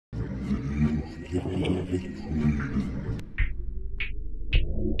Welcome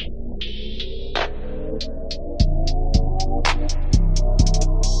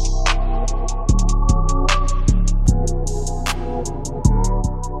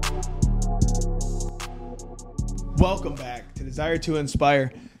back to Desire to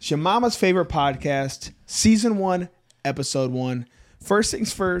Inspire. It's your mama's favorite podcast, Season 1, Episode 1. First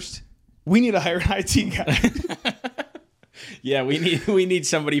things first, we need to hire an IT guy. Yeah, we need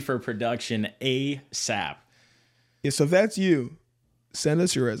somebody for production ASAP. Yeah, so if that's you, send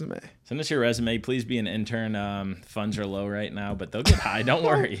us your resume. Send us your resume. Please be an intern. Funds are low right now, but they'll get high. Don't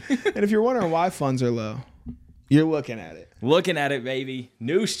worry. And if you're wondering why funds are low, you're looking at it. Looking at it, baby.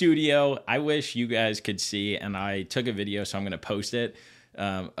 New studio. I wish you guys could see, and I took a video, so I'm going to post it,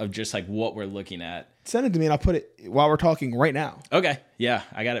 of just like what we're looking at. Send it to me, and I'll put it while we're talking right now. Okay. Yeah,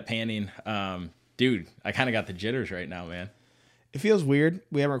 I got it panning. Dude, I kind of got the jitters right now, man. It feels weird.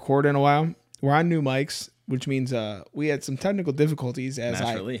 We haven't recorded in a while. We're on new mics, which means we had some technical difficulties, as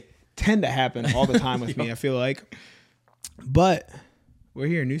I tend to happen all the time with me, I feel like. But we're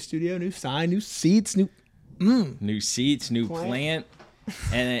here. New studio, new sign, new seats, new seats, new plant.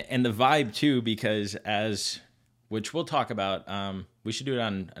 and the vibe too, because which we'll talk about, we should do it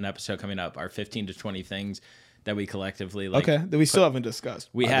on an episode coming up, our 15 to 20 things that we collectively like. Okay, that we still haven't discussed.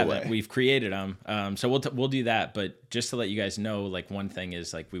 We haven't. We've created them. So we'll do that. But just to let you guys know, like one thing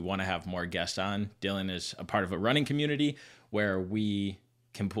is like we want to have more guests on. Dylan is a part of a running community where we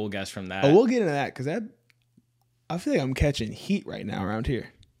can pull guests from that. Oh, we'll get into that because I feel like I'm catching heat right now around here.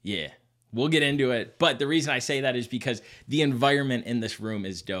 Yeah. We'll get into it. But the reason I say that is because the environment in this room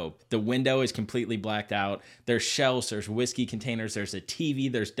is dope. The window is completely blacked out. There's shelves, there's whiskey containers, there's a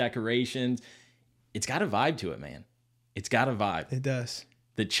TV, there's decorations. It's got a vibe to it, man. It's got a vibe. It does.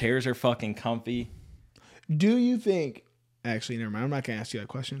 The chairs are fucking comfy. Do you think... Actually, never mind. I'm not going to ask you that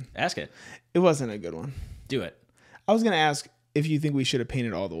question. Ask it. It wasn't a good one. Do it. I was going to ask if you think we should have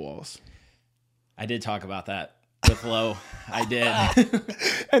painted all the walls. I did talk about that with Lo. I did.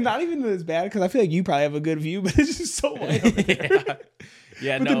 And not even as bad, because I feel like you probably have a good view, but it's just so white over there.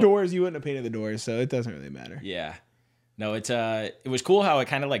 Yeah, but the doors, you wouldn't have painted the doors, so it doesn't really matter. Yeah. No, it was cool how it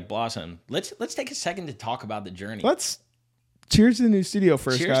kind of like blossomed. Let's take a second to talk about the journey. Let's cheers to the new studio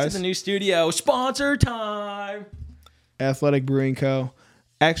first, guys. Cheers to the new studio. Sponsor time. Athletic Brewing Co.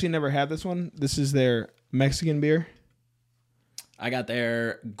 Actually never had this one. This is their Mexican beer. I got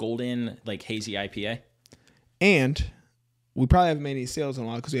their golden like hazy IPA. And we probably haven't made any sales in a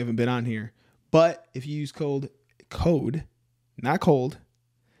while because we haven't been on here. But if you use code not cold,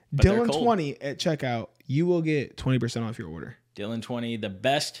 Dylan20 at checkout, you will get 20% off your order. Dylan20, the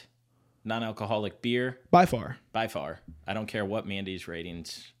best non-alcoholic beer. By far. By far. I don't care what Mandy's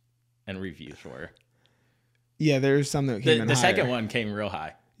ratings and reviews were. Yeah, there's some that came in higher. The second one came real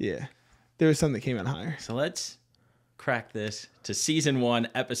high. Yeah. There was some that came in higher. So let's crack this to Season 1,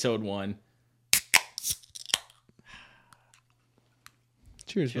 Episode 1.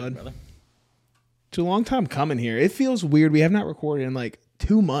 Cheers, bud. Brother. It's a long time coming here. It feels weird. We have not recorded in like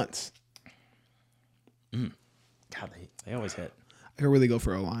 2 months. God, they always hit. I could really go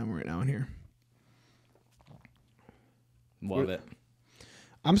for a lime right now in here. Love it.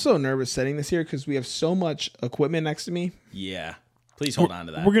 I'm so nervous setting this here because we have so much equipment next to me. Yeah. Please hold on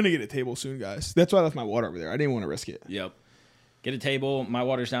to that. We're going to get a table soon, guys. That's why I left my water over there. I didn't want to risk it. Yep. Get a table. My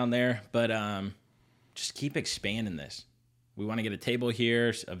water's down there. But just keep expanding this. We want to get a table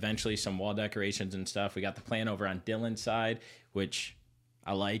here, eventually some wall decorations and stuff. We got the plan over on Dylan's side, which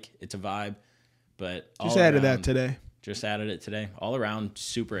I like. It's a vibe. But just added that today. Just added it today. All around,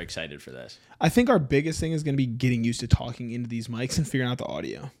 super excited for this. I think our biggest thing is going to be getting used to talking into these mics and figuring out the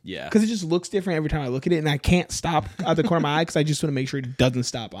audio. Yeah. Because it just looks different every time I look at it, and I can't stop out the corner of my eye because I just want to make sure it doesn't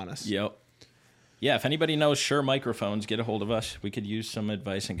stop on us. Yep. Yeah, if anybody knows Shure microphones, get a hold of us. We could use some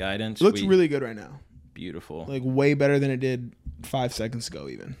advice and guidance. It looks really good right now. Beautiful. Like way better than it did 5 seconds ago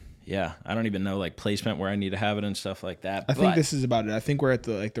even. Yeah, I don't even know like placement where I need to have it and stuff like that. I think this is about it. I think we're at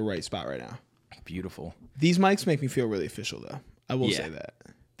the right spot right now. Beautiful. These mics make me feel really official though. I will say that.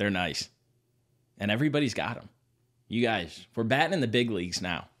 They're nice. And everybody's got them. You guys, we're batting in the big leagues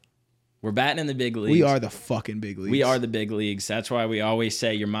now. We're batting in the big leagues. We are the fucking big leagues. We are the big leagues. That's why we always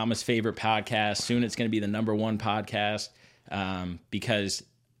say your mama's favorite podcast. Soon it's going to be the #1 podcast because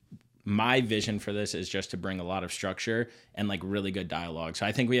my vision for this is just to bring a lot of structure and like really good dialogue. So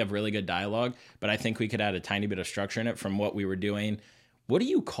I think we have really good dialogue, but I think we could add a tiny bit of structure in it from what we were doing. What do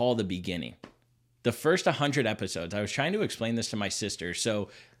you call the beginning? The first 100 episodes. I was trying to explain this to my sister. So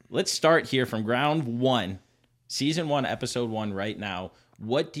let's start here from ground one, season 1, episode 1 right now.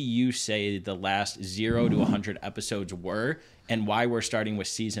 what do you say the last 0 to 100 episodes were, and why we're starting with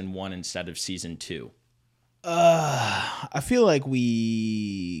season 1 instead of season 2? I feel like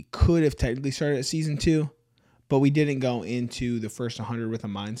we could have technically started at season 2, but we didn't go into the first 100 with a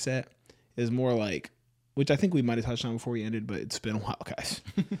mindset. It was more like, which I think we might have touched on before we ended, but it's been a while, guys.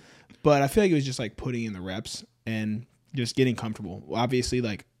 But I feel like it was just like putting in the reps and just getting comfortable. Obviously,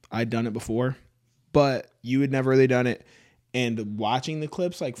 like I'd done it before, but you had never really done it. And watching the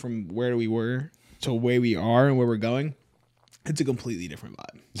clips, like from where we were to where we are and where we're going, it's a completely different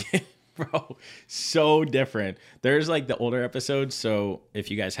vibe. Yeah, bro, so different. There's like the older episodes. So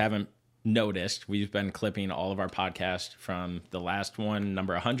if you guys haven't noticed, we've been clipping all of our podcasts from the last one,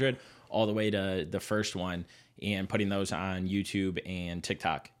 number 100, all the way to the first one, and putting those on YouTube and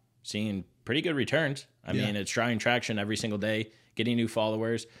TikTok. Seeing pretty good returns. I mean, it's drawing traction every single day, getting new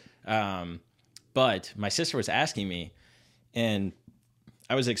followers. But my sister was asking me, and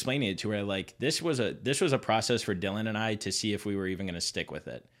I was explaining it to her, like, this was a process for Dylan and I to see if we were even going to stick with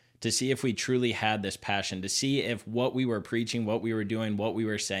it, to see if we truly had this passion, to see if what we were preaching, what we were doing, what we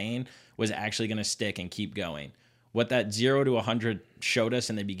were saying was actually going to stick and keep going. What that 0 to 100 showed us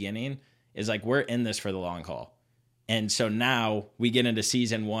in the beginning is like, we're in this for the long haul. And so now we get into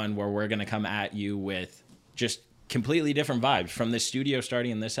season 1 where we're going to come at you with just completely different vibes, from the studio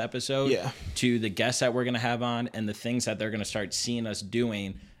starting in this episode to the guests that we're going to have on and the things that they're going to start seeing us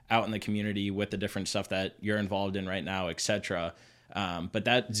doing out in the community with the different stuff that you're involved in right now, etc. But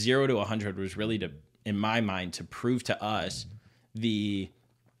that 0 to 100 was really to, in my mind, to prove to us the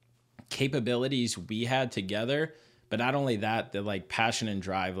capabilities we had together. But not only that, the like passion and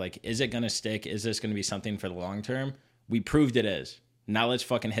drive, like, is it going to stick? Is this going to be something for the long term? We proved it is. Now let's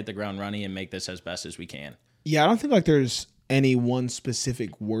fucking hit the ground running and make this as best as we can. Yeah, I don't think like there's any one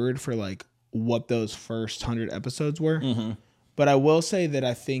specific word for like what those first 100 episodes were. Mm-hmm. But I will say that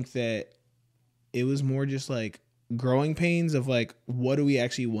I think that it was more just like growing pains of like, what do we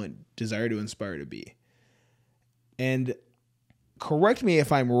actually desire to inspire to be? And correct me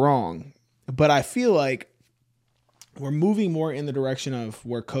if I'm wrong, but I feel like we're moving more in the direction of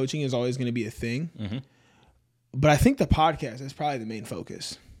where coaching is always going to be a thing. Mm-hmm. But I think the podcast is probably the main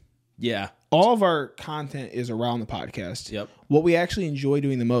focus. Yeah. All of our content is around the podcast. Yep. What we actually enjoy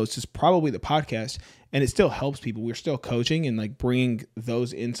doing the most is probably the podcast, and it still helps people. We're still coaching and like bringing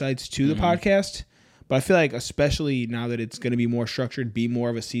those insights to the podcast. But I feel like, especially now that it's going to be more structured, be more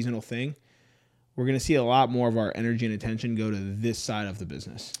of a seasonal thing, we're going to see a lot more of our energy and attention go to this side of the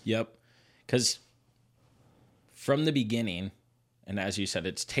business. Yep. Because from the beginning, and as you said,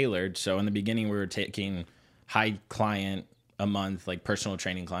 it's tailored. So in the beginning, we were taking high client a month, like personal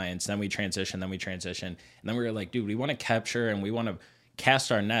training clients. Then we transition. And then we were like, dude, we want to capture and we want to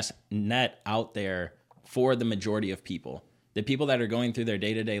cast our net out there for the majority of people. The people that are going through their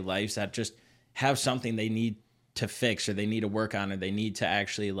day-to-day lives that just have something they need to fix or they need to work on or they need to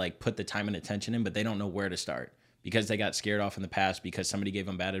actually like put the time and attention in, but they don't know where to start because they got scared off in the past, because somebody gave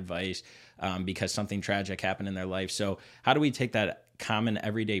them bad advice, because something tragic happened in their life. So how do we take that common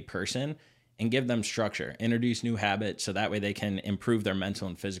everyday person and give them structure, introduce new habits so that way they can improve their mental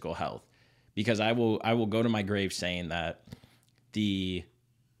and physical health? Because I will go to my grave saying that the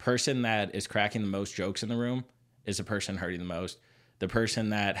person that is cracking the most jokes in the room is the person hurting the most. The person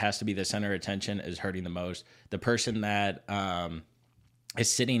that has to be the center of attention is hurting the most. The person that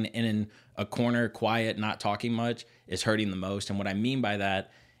is sitting in a corner, quiet, not talking much, is hurting the most. And what I mean by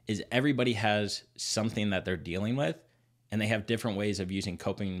that is everybody has something that they're dealing with, and they have different ways of using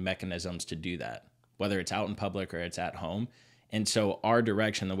coping mechanisms to do that, whether it's out in public or it's at home. And so our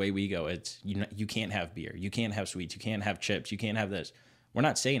direction, the way we go, it's, you can't have beer, you can't have sweets, you can't have chips, you can't have this. We're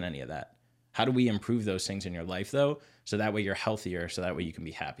not saying any of that. How do we improve those things in your life, though, so that way you're healthier, so that way you can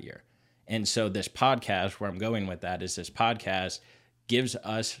be happier? And so this podcast, where I'm going with that, is this podcast gives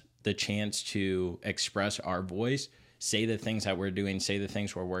us the chance to express our voice, say the things that we're doing, say the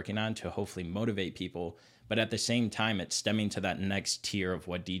things we're working on to hopefully motivate people. But at the same time, it's stemming to that next tier of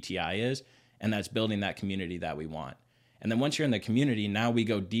what DTI is, and that's building that community that we want. And then once you're in the community, now we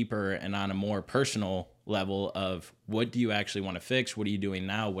go deeper and on a more personal level of what do you actually want to fix? What are you doing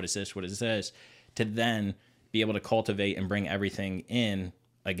now? What is this? What is this? To then be able to cultivate and bring everything in,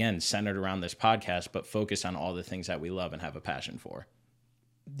 again, centered around this podcast, but focus on all the things that we love and have a passion for.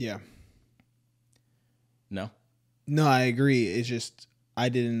 Yeah. No, I agree. It's just,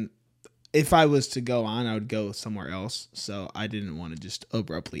 if I was to go on, I would go somewhere else. So I didn't want to just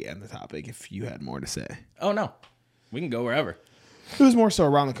abruptly end the topic if you had more to say. Oh, no. We can go wherever. It was more so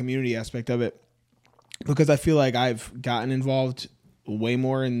around the community aspect of it, because I feel like I've gotten involved way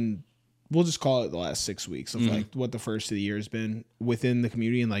more in we'll just call it the last 6 weeks of like what the first of the year has been within the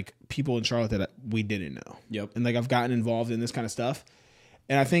community and like people in Charlotte that we didn't know. Yep. And like I've gotten involved in this kind of stuff.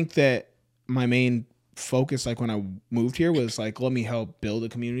 And I think that my main focus, like when I moved here, was like, let me help build a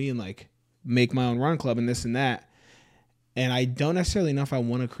community and like make my own run club and this and that. And I don't necessarily know if I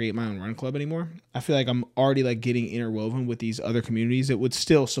want to create my own run club anymore. I feel like I'm already like getting interwoven with these other communities that would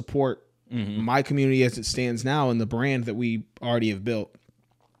still support my community as it stands now and the brand that we already have built.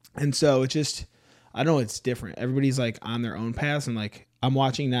 And so it's just, I don't know, it's different. Everybody's like on their own paths. And like, I'm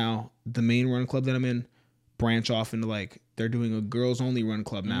watching now the main run club that I'm in branch off into like, they're doing a girls only run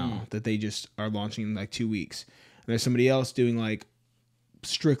club now that they just are launching in like 2 weeks. And there's somebody else doing like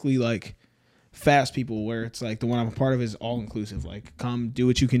strictly like fast people where it's like the one I'm a part of is all inclusive. Like come do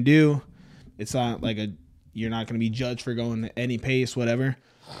what you can do. It's not like you're not going to be judged for going at any pace, whatever.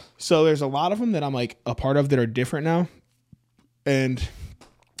 So there's a lot of them that I'm like a part of that are different now. And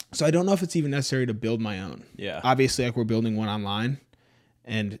so I don't know if it's even necessary to build my own. Yeah. Obviously, like we're building one online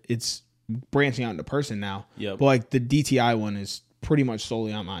and it's branching out into person now. Yep. But like the DTI one is pretty much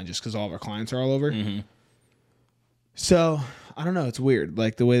solely online just because all of our clients are all over. So I don't know. It's weird.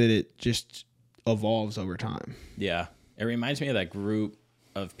 Like the way that it just evolves over time. Yeah. It reminds me of that group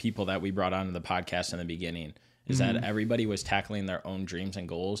of people that we brought onto the podcast in the beginning is that everybody was tackling their own dreams and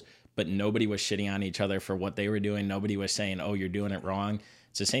goals, but nobody was shitting on each other for what they were doing. Nobody was saying, oh, you're doing it wrong.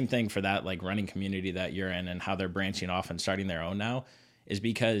 It's the same thing for that like running community that you're in and how they're branching off and starting their own now is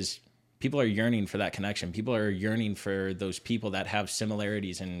because people are yearning for that connection. People are yearning for those people that have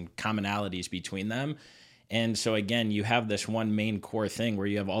similarities and commonalities between them. And so again, you have this one main core thing where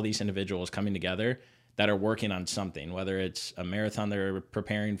you have all these individuals coming together that are working on something, whether it's a marathon they're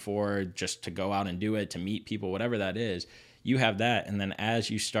preparing for, just to go out and do it, to meet people, whatever that is. You have that. And then as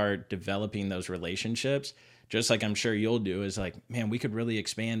you start developing those relationships, just like I'm sure you'll do, is like, man, we could really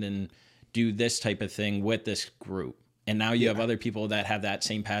expand and do this type of thing with this group. And now you have other people that have that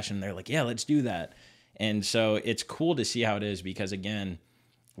same passion. They're like, yeah, let's do that. And so it's cool to see how it is because, again,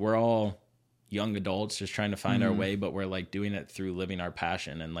 we're all young adults just trying to find our way, but we're like doing it through living our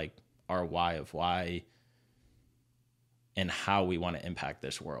passion and like our why of why and how we want to impact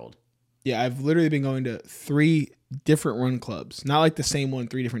this world. Yeah, I've literally been going to 3 different run clubs. Not like the same one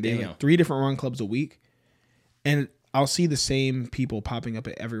 3 different days, like 3 different run clubs a week. And I'll see the same people popping up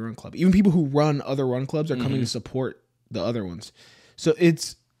at every run club. Even people who run other run clubs are coming to support the other ones. So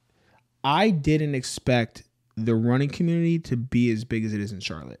I didn't expect the running community to be as big as it is in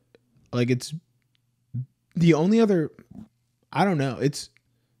Charlotte. Like it's the only other, I don't know.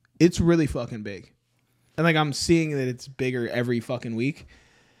 It's really fucking big. And like I'm seeing that it's bigger every fucking week.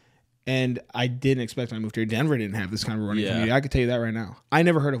 And I didn't expect when I moved here. Denver didn't have this kind of running community. I could tell you that right now. I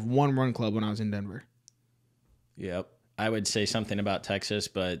never heard of one run club when I was in Denver. Yep. I would say something about Texas,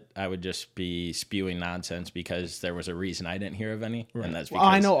 but I would just be spewing nonsense because there was a reason I didn't hear of any. Right. And that's because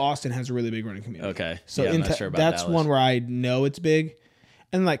I know Austin has a really big running community. Okay. So I'm not sure about that's Dallas. one where I know it's big.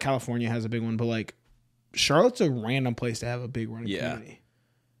 And like California has a big one, but like Charlotte's a random place to have a big running community.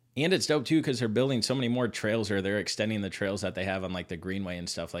 And it's dope too because they're building so many more trails, or they're extending the trails that they have on like the Greenway and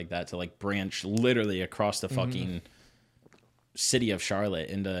stuff like that to like branch literally across the fucking city of Charlotte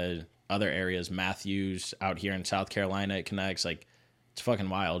into other areas. Matthews out here in South Carolina, it connects. Like it's fucking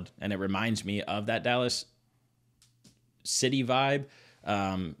wild, and it reminds me of that Dallas city vibe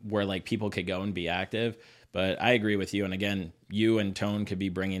where like people could go and be active. But I agree with you, and again, you and Tone could be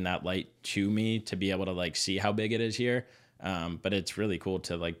bringing that light to me to be able to like see how big it is here. But it's really cool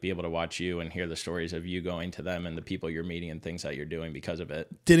to like be able to watch you and hear the stories of you going to them and the people you're meeting and things that you're doing because of it.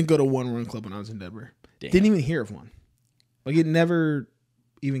 Didn't go to one run club when I was in Denver. Didn't even hear of one. Like it never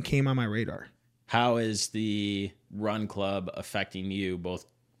even came on my radar. How is the run club affecting you, both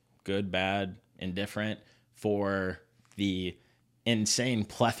good, bad, indifferent, for the insane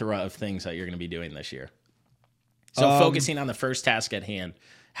plethora of things that you're going to be doing this year? So focusing on the first task at hand,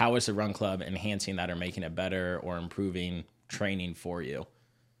 how is the run club enhancing that or making it better or improving training for you?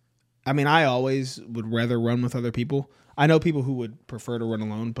 I mean, I always would rather run with other people. I know people who would prefer to run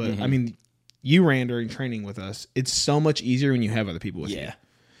alone, but I mean, you ran during training with us. It's so much easier when you have other people with you.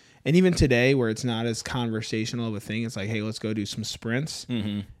 And even today, where it's not as conversational of a thing, it's like, hey, let's go do some sprints.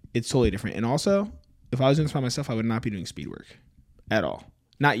 It's totally different. And also, if I was doing this by myself, I would not be doing speed work at all.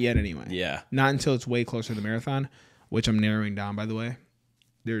 Not yet, anyway. Yeah. Not until it's way closer to the marathon, which I'm narrowing down, by the way.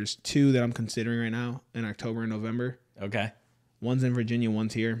 There's 2 that I'm considering right now in October and November. Okay. One's in Virginia,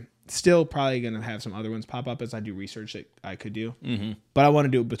 one's here. Still probably going to have some other ones pop up as I do research that I could do. But I want to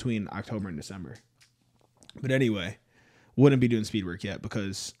do it between October and December. But anyway, wouldn't be doing speed work yet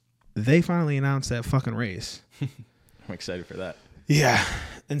because they finally announced that fucking race. I'm excited for that. Yeah.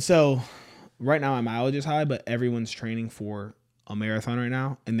 And so right now my mileage is high, but everyone's training for a marathon right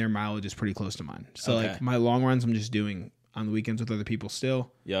now, and their mileage is pretty close to mine. So like my long runs, I'm just doing on the weekends with other people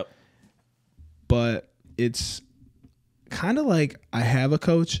still. Yep. But it's kind of like I have a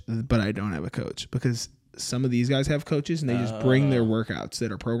coach, but I don't have a coach, because some of these guys have coaches and they just bring their workouts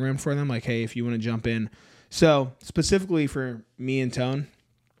that are programmed for them. Like, hey, if you want to jump in. So specifically for me and Tone,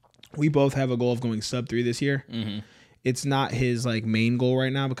 we both have a goal of going sub 3 this year. Mm-hmm. It's not his like main goal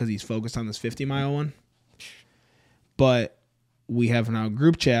right now because he's focused on this 50-mile one. But we have now a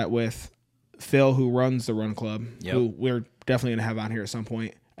group chat with Phil, who runs the Run Club, who we're definitely going to have on here at some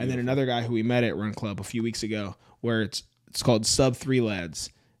point. And then another guy who we met at Run Club a few weeks ago, where it's called Sub 3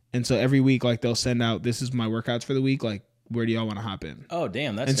 Lads. And so every week, like, they'll send out, this is my workouts for the week. Like, where do y'all want to hop in? Oh,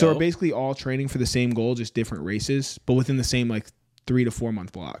 damn. That's And so we're basically all training for the same goal, just different races, but within the same, like, 3 to 4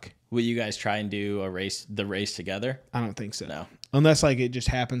 month block. Will you guys try and do the race together? I don't think so. No. Unless, like, it just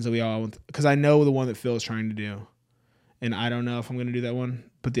happens that we all, because I know the one that Phil's trying to do. And I don't know if I'm going to do that one.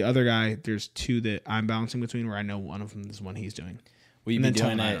 But the other guy, there's 2 that I'm bouncing between where I know one of them is one he's doing. Will you be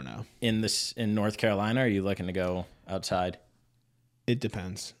doing it, I don't know, in North Carolina, or are you looking to go outside? It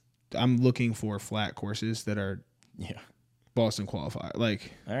depends. I'm looking for flat courses that are Boston qualified.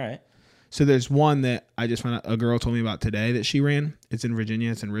 Like, all right. So there's one that I just found out, a girl told me about today that she ran. It's in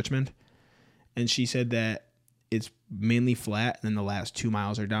Virginia. It's in Richmond. And she said that it's mainly flat, and then the last 2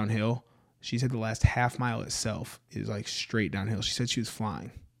 miles are downhill. She said the last half mile itself is like straight downhill. She said she was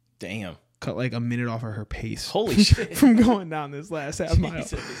flying. Damn. Cut like a minute off of her pace. Holy shit. From going down this last half mile.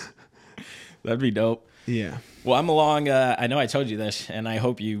 That'd be dope. Yeah. Well, I'm along, I know I told you this, and I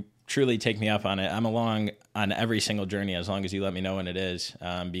hope you truly take me up on it. I'm along on every single journey as long as you let me know when it is,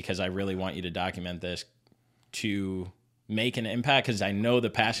 because I really want you to document this to make an impact, because I know the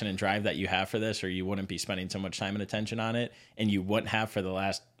passion and drive that you have for this, or you wouldn't be spending so much time and attention on it, and you wouldn't have for the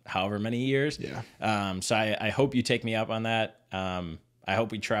last however many years. Yeah. So I hope you take me up on that. I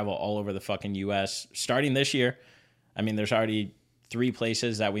hope we travel all over the fucking U.S. starting this year. I mean, there's already 3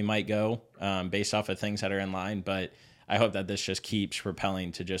 places that we might go based off of things that are in line, but I hope that this just keeps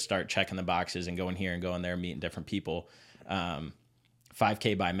propelling to just start checking the boxes and going here and going there, meeting different people.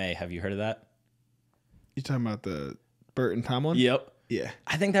 5K by May. Have you heard of that? You talking about the Bert and Tom one? Yep. Yeah.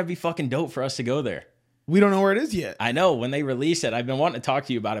 I think that'd be fucking dope for us to go there. We don't know where it is yet. I know. When they release it, I've been wanting to talk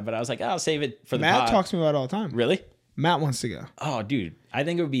to you about it, but I was like, I'll save it for the pod. Matt talks to me about it all the time. Really? Matt wants to go. Oh, dude. I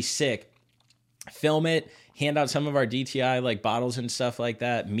think it would be sick. Film it, hand out some of our DTI like bottles and stuff like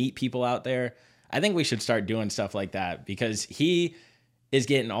that, meet people out there. I think we should start doing stuff like that, because he is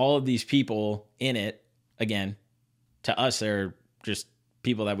getting all of these people in it. Again, to us, they're just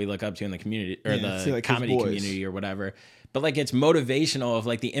people that we look up to in the community, or the like comedy community or whatever. But like, it's motivational of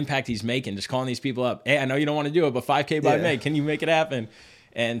like the impact he's making, just calling these people up. Hey, I know you don't want to do it, but 5K by May, can you make it happen?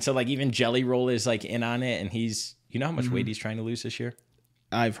 And so like even Jelly Roll is like in on it, and he's, you know how much weight he's trying to lose this year?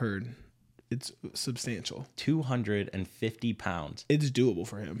 I've heard. It's substantial. 250 pounds. It's doable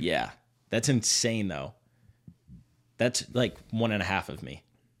for him. Yeah. That's insane, though. That's like 1.5 of me.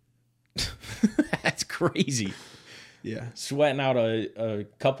 That's crazy. Yeah. Sweating out a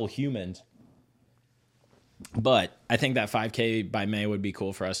couple humans. But I think that 5K by May would be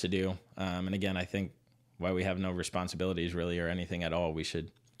cool for us to do. And again, I think while we have no responsibilities really or anything at all, we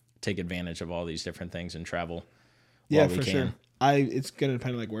should take advantage of all these different things and travel. Yeah, for sure. It's gonna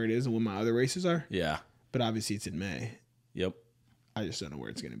depend on like where it is and when my other races are. Yeah. But obviously it's in May. Yep. I just don't know where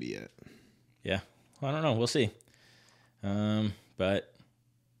it's gonna be yet. Yeah. Well, I don't know. We'll see. But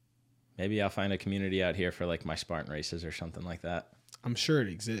maybe I'll find a community out here for like my Spartan races or something like that. I'm sure it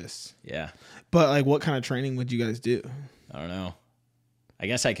exists. Yeah. But like, what kind of training would you guys do? I don't know. I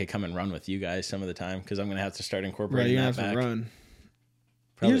guess I could come and run with you guys some of the time, because I'm gonna have to start incorporating that back. Right, you're gonna have to run.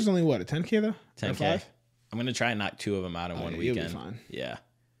 Probably. Yours only what, a 10K though? 10K. I'm gonna try and knock 2 of them out in one weekend. You'll be fine. Yeah.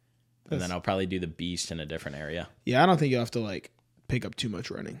 And then I'll probably do the beast in a different area. Yeah, I don't think you'll have to like pick up too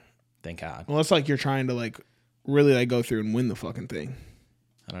much running. Thank God. Unless like you're trying to like really like go through and win the fucking thing.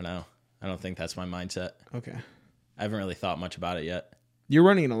 I don't know. I don't think that's my mindset. Okay. I haven't really thought much about it yet. You're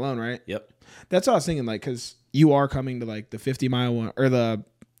running it alone, right? Yep. That's what I was thinking, like, because you are coming to like the 50-mile one or the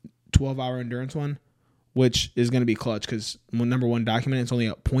 12-hour endurance one, which is going to be clutch because number one, document, it's only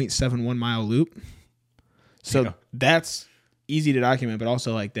a 0.71 mile loop. So that's easy to document, but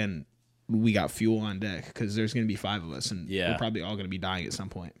also like then we got fuel on deck because there's going to be 5 of us and we're probably all going to be dying at some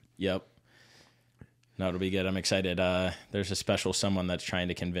point. Yep. No, it'll be good. I'm excited. There's a special someone that's trying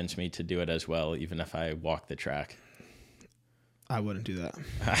to convince me to do it as well, even if I walk the track. I wouldn't do that.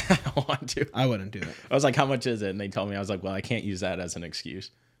 I don't want to. I wouldn't do it. I was like, how much is it? And they told me, I was like, well, I can't use that as an excuse.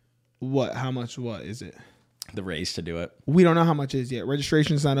 What? How much? What is it? The race to do it. We don't know how much it is yet.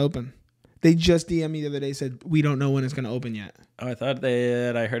 Registration's not open. They just DM'd me the other day, said we don't know when it's going to open yet. Oh, I thought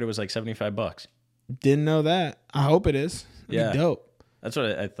I heard it was like $75. Didn't know that. I hope it is. That'd be dope. That's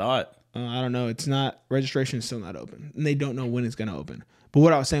what I thought. I don't know. It's not, registration is still not open. And they don't know when it's going to open. But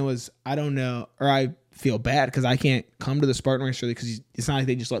what I was saying was, I don't know, or I feel bad because I can't come to the Spartan race because it's not like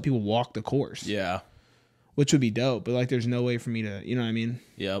they just let people walk the course. Yeah. Which would be dope. But like, there's no way for me to, you know what I mean?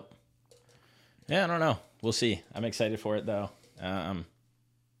 Yep. Yeah, I don't know. We'll see. I'm excited for it though.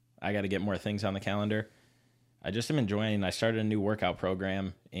 I got to get more things on the calendar. I just am enjoying, I started a new workout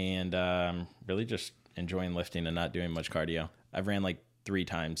program and really just enjoying lifting and not doing much cardio. I've ran like 3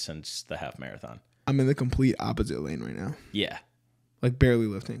 times since the half marathon. I'm in the complete opposite lane right now. Yeah. Like barely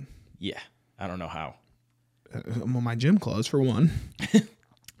lifting. Yeah. I don't know how. I'm on my gym clothes for one.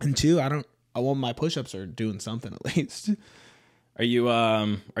 And 2, I want my push-ups are doing something at least. Are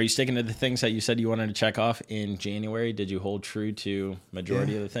you sticking to the things that you said you wanted to check off in January? Did you hold true to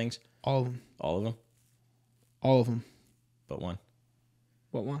majority of the things? All of them. All of them? All of them. But one.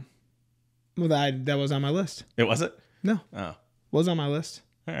 What one? Well, that was on my list. It wasn't? No. Oh. Was on my list.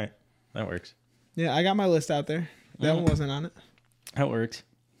 All right. That works. Yeah, I got my list out there. That one wasn't on it. That works.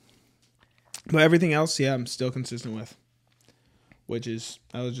 But everything else, yeah, I'm still consistent with. That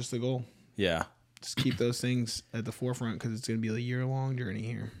was just the goal. Yeah. Just keep those things at the forefront because it's going to be a year-long journey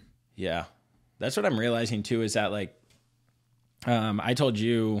here. Yeah. That's what I'm realizing too is that like I told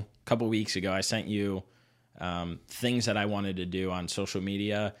you a couple weeks ago, I sent you things that I wanted to do on social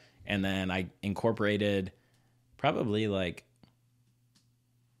media, and then I incorporated probably like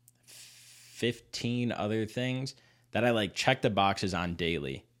 15 other things that I like check the boxes on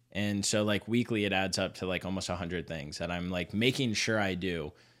daily. And so like weekly it adds up to like almost 100 things that I'm like making sure I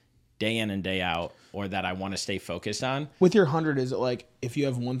do day in and day out, or that I want to stay focused on. With your 100, is it like if you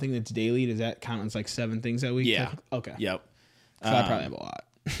have one thing that's daily, does that count as like 7 things that week? Yeah. Okay. Yep. So I probably have a lot.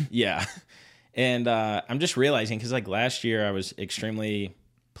 Yeah. And I'm just realizing, because like last year I was extremely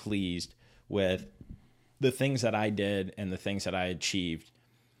pleased with the things that I did and the things that I achieved.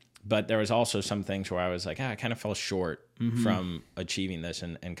 But there was also some things where I was like, I kind of fell short from achieving this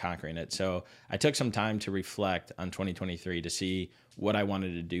and conquering it. So I took some time to reflect on 2023 to see what I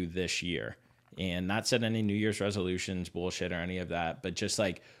wanted to do this year, and not set any New Year's resolutions, bullshit, or any of that, but just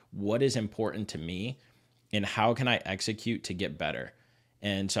like what is important to me and how can I execute to get better.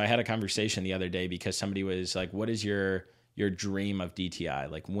 And so I had a conversation the other day because somebody was like, what is your dream of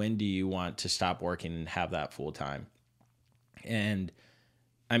DTI? Like, when do you want to stop working and have that full time? And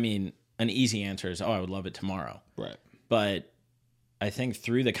I mean, an easy answer is, I would love it tomorrow. Right. But I think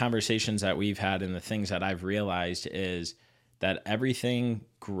through the conversations that we've had and the things that I've realized is that everything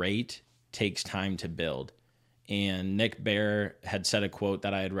great takes time to build. And Nick Bare had said a quote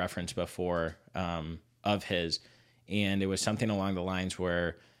that I had referenced before of his, and it was something along the lines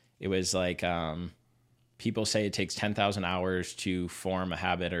where it was like, people say it takes 10,000 hours to form a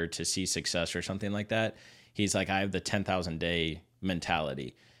habit or to see success or something like that. He's like, I have the 10,000 day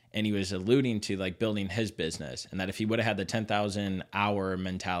mentality. And he was alluding to like building his business, and that if he would have had the 10,000 hour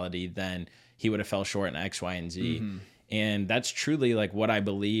mentality, then he would have fell short in X, Y, and Z. Mm-hmm. And that's truly like what I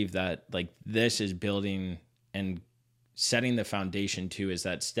believe that like this is building and setting the foundation to, is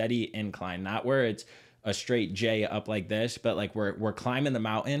that steady incline, not where it's a straight J up like this, but like we're climbing the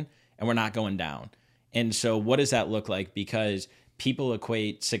mountain and we're not going down. And so what does that look like? Because people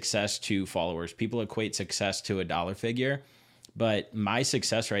equate success to followers. People equate success to a dollar figure. But my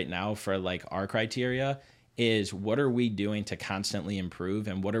success right now for like our criteria is, what are we doing to constantly improve,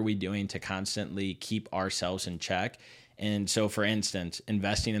 and what are we doing to constantly keep ourselves in check? And so, for instance,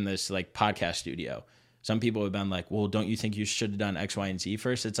 investing in this like podcast studio, some people have been like, well, don't you think you should have done X, Y, and Z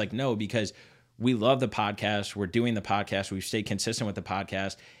first? It's like, no, because we love the podcast. We're doing the podcast. We've stayed consistent with the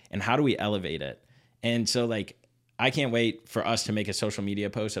podcast. And how do we elevate it? And so like, I can't wait for us to make a social media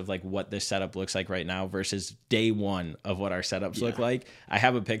post of like what this setup looks like right now versus day one of what our setups look like. I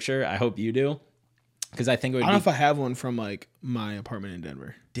have a picture. I hope you do. Because I think it would I don't know if I have one from like my apartment in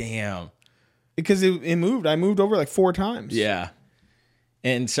Denver. Damn. Because it moved. I moved over like 4 times. Yeah.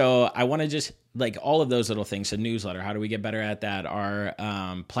 And so I want to just like all of those little things. The newsletter, how do we get better at that?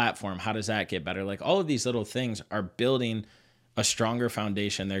 Our platform, how does that get better? Like all of these little things are building a stronger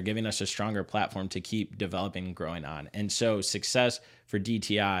foundation. They're giving us a stronger platform to keep developing and growing on. And so success for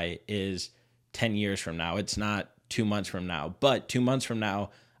DTI is 10 years from now. It's not 2 months from now, but 2 months from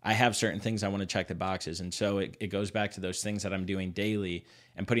now, I have certain things I want to check the boxes. And so it goes back to those things that I'm doing daily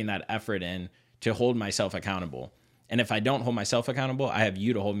and putting that effort in to hold myself accountable. And if I don't hold myself accountable, I have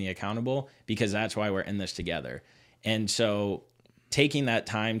you to hold me accountable, because that's why we're in this together. And so taking that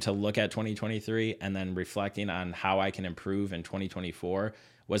time to look at 2023 and then reflecting on how I can improve in 2024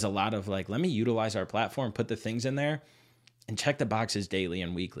 was a lot of like, let me utilize our platform, put the things in there, and check the boxes daily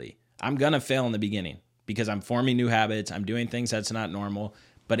and weekly. I'm going to fail in the beginning because I'm forming new habits. I'm doing things that's not normal.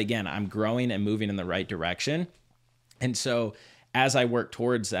 But again, I'm growing and moving in the right direction. And so as I work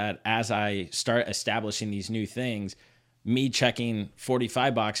towards that, as I start establishing these new things, me checking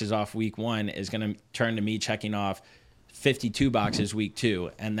 45 boxes off week 1 is going to turn to me checking off 52 boxes week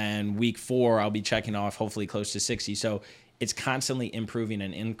 2. And then week 4, I'll be checking off hopefully close to 60. So it's constantly improving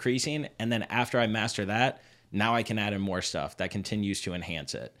and increasing. And then after I master that, now I can add in more stuff that continues to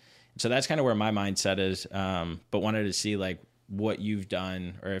enhance it. So that's kind of where my mindset is. But wanted to see like what you've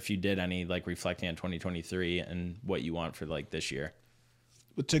done, or if you did any like reflecting on 2023 and what you want for like this year.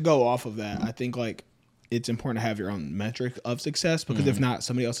 But to go off of that, I think like it's important to have your own metric of success, because if not,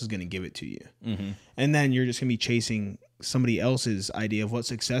 somebody else is going to give it to you. And then you're just going to be chasing somebody else's idea of what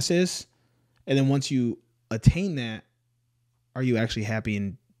success is. And then once you attain that, are you actually happy,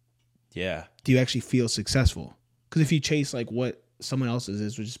 and do you actually feel successful? Because if you chase like what someone else's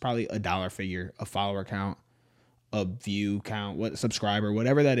is, which is probably a dollar figure, a follower count, a view count, what subscriber,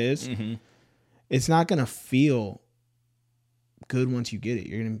 whatever that is, it's not going to feel good once you get it.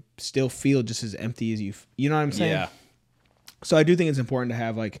 You're going to still feel just as empty as you know what I'm saying? Yeah. So I do think it's important to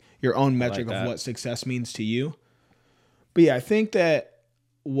have like your own metric of what success means to you. But yeah, I think that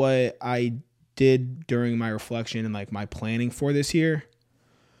what I did during my reflection and like my planning for this year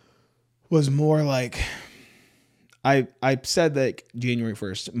was more like, I said that January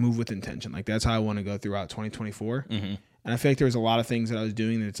 1st, move with intention. Like that's how I want to go throughout 2024. And I feel like there was a lot of things that I was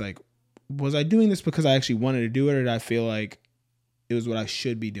doing that it's like, was I doing this because I actually wanted to do it, or did I feel like it was what I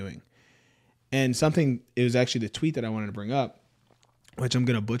should be doing? And it was actually the tweet that I wanted to bring up, which I'm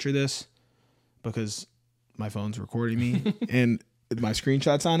going to butcher this because my phone's recording me and my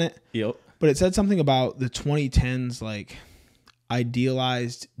screenshots on it. Yep. But it said something about the 2010s, like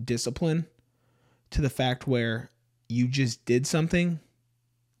idealized discipline, to the fact where you just did something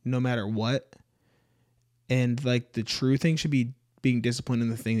no matter what. And like the true thing should be being disciplined in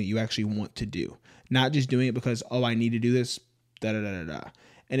the thing that you actually want to do, not just doing it because, oh, I need to do this, da da da da da.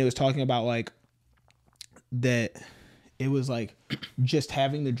 And it was talking about like that it was like just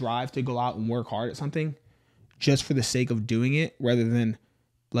having the drive to go out and work hard at something just for the sake of doing it, rather than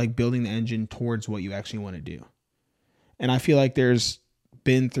like building the engine towards what you actually want to do. And I feel like there's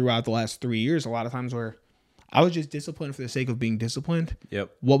been throughout the last 3 years a lot of times where I was just disciplined for the sake of being disciplined.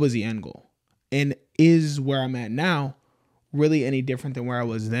 Yep. What was the end goal? And is where I'm at now really any different than where I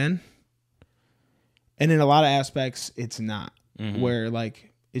was then? And in a lot of aspects, it's not. Where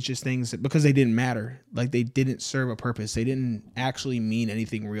like it's just things that, because they didn't matter, like they didn't serve a purpose, they didn't actually mean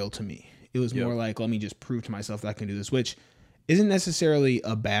anything real to me. It was more like, let me just prove to myself that I can do this, which isn't necessarily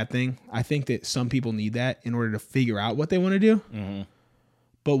a bad thing. I think that some people need that in order to figure out what they want to do.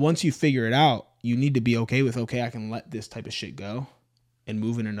 But once you figure it out, you need to be okay with, okay, I can let this type of shit go and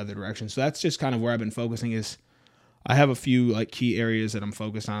move in another direction. So that's just kind of where I've been focusing. Is I have a few like key areas that I'm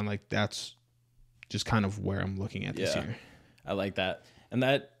focused on. Like that's just kind of where I'm looking at this year. I like that. And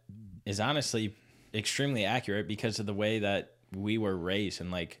that is honestly extremely accurate because of the way that we were raised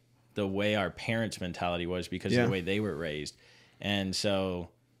and like the way our parents' mentality was because of the way they were raised. And so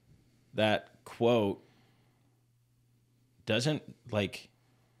that quote doesn't like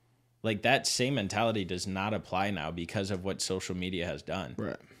that same mentality does not apply now because of what social media has done.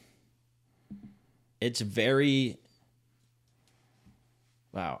 Right. It's very,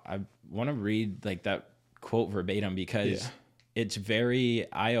 wow. I want to read like that quote verbatim because it's very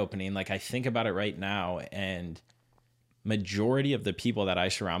eye-opening. Like I think about it right now, and majority of the people that I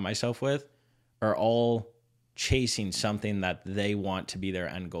surround myself with are all chasing something that they want to be their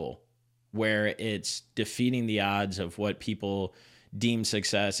end goal, where it's defeating the odds of what people deem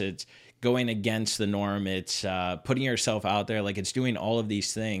success. It's going against the norm. It's putting yourself out there. Like it's doing all of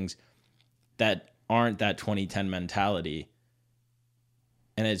these things that aren't that 2010 mentality.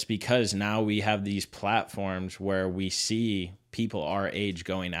 And it's because now we have these platforms where we see people our age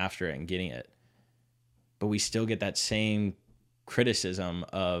going after it and getting it. But we still get that same criticism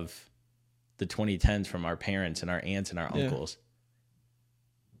of the 2010s from our parents and our aunts and our uncles.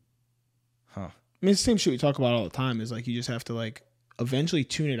 I mean, it's the same shit we talk about all the time, is like you just have to like eventually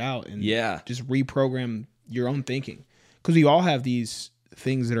tune it out and just reprogram your own thinking. Because we all have these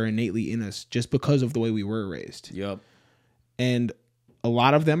things that are innately in us just because of the way we were raised. Yep. And a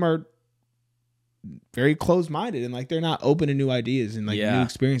lot of them are very closed-minded and like they're not open to new ideas and like new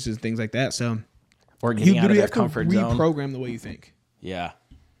experiences and things like that. So or getting out of their comfort zone. Reprogram the way you think. Yeah.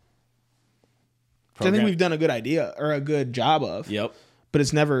 I think we've done a good idea or a good job of. Yep. But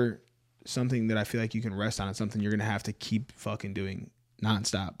it's never something that I feel like you can rest on. It's something you're going to have to keep fucking doing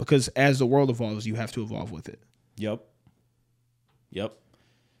nonstop, because as the world evolves, you have to evolve with it. Yep.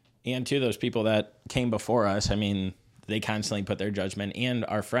 And to those people that came before us, I mean, they constantly put their judgment, and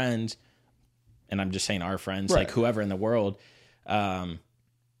our friends, and I'm just saying our friends, like whoever in the world,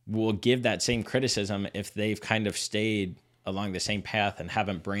 will give that same criticism if they've kind of stayed along the same path and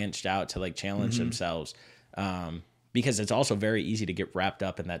haven't branched out to like challenge themselves. Because it's also very easy to get wrapped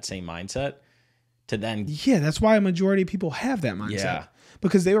up in that same mindset to then. Yeah, that's why a majority of people have that mindset. Yeah.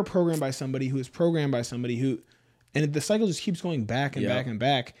 Because they were programmed by somebody who was programmed by somebody who, and the cycle just keeps going back and back and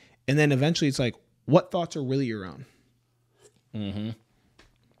back. And then eventually it's like, what thoughts are really your own? Mm-hmm.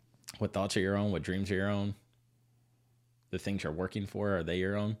 What thoughts are your own? What dreams are your own? The things you're working for, are they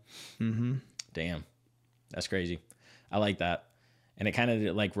your own? Mm-hmm. Damn. That's crazy. I like that. And it kind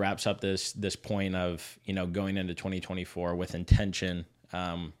of like wraps up this point of, you know, going into 2024 with intention,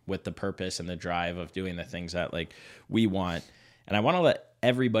 with the purpose and the drive of doing the things that like we want. And I want to let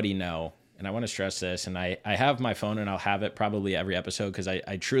everybody know, and I want to stress this, and I have my phone and I'll have it probably every episode because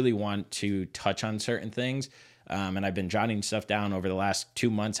I truly want to touch on certain things. And I've been jotting stuff down over the last 2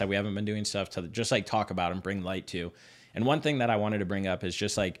 months that we haven't been doing stuff to just like talk about and bring light to. And one thing that I wanted to bring up is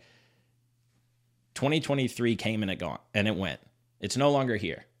just like 2023 came and it went. It's no longer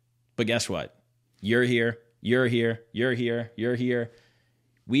here. But guess what? You're here. You're here. You're here. You're here.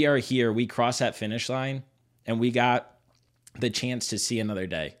 We are here. We crossed that finish line and we got the chance to see another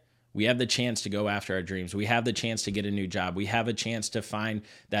day. We have the chance to go after our dreams. We have the chance to get a new job. We have a chance to find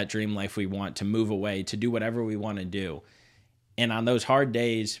that dream life we want, to move away, to do whatever we want to do. And on those hard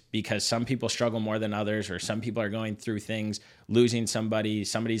days, because some people struggle more than others, or some people are going through things, losing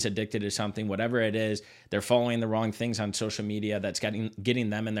somebody's addicted to something, whatever it is, they're following the wrong things on social media that's getting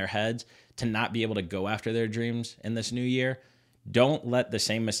them in their heads to not be able to go after their dreams in this new year. Don't let the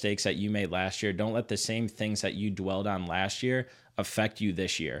same mistakes that you made last year, don't let the same things that you dwelled on last year affect you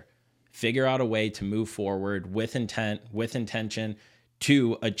this year. Figure out a way to move forward with intent, with intention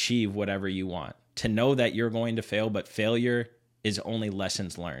to achieve whatever you want. To know that you're going to fail, but failure is only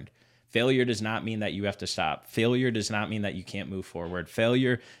lessons learned. Failure does not mean that you have to stop. Failure does not mean that you can't move forward.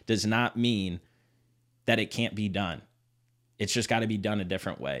 Failure does not mean that it can't be done. It's just got to be done a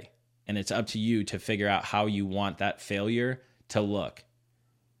different way. And it's up to you to figure out how you want that failure to look.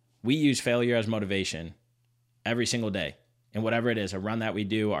 We use failure as motivation every single day. And whatever it is, a run that we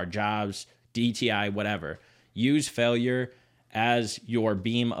do, our jobs, DTI, whatever. Use failure as your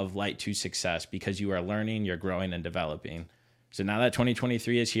beam of light to success because you are learning, you're growing, and developing. So now that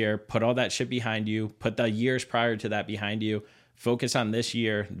 2023 is here, put all that shit behind you. Put the years prior to that behind you. Focus on this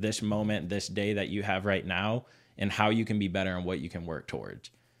year, this moment, this day that you have right now, and how you can be better and what you can work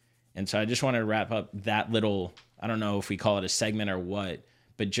towards. And so I just want to wrap up that little, I don't know if we call it a segment or what,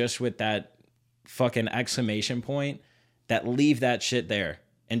 but just with that fucking exclamation point, that leave that shit there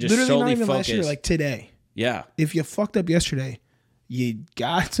and just literally solely not even focus. Last year, like today. Yeah. If you fucked up yesterday, you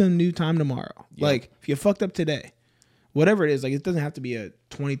got some new time tomorrow. Yep. Like if you fucked up today, whatever it is, like it doesn't have to be a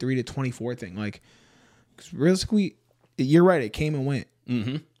 23 to 24 thing. Like, 'cause realistically, you're right. It came and went.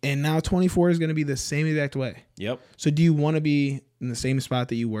 Mm-hmm. And now 24 is going to be the same exact way. Yep. So do you want to be in the same spot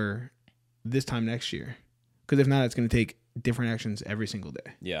that you were this time next year? Because if not, it's going to take different actions every single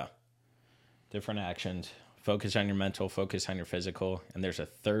day. Yeah. Different actions. Focus on your mental, focus on your physical. And there's a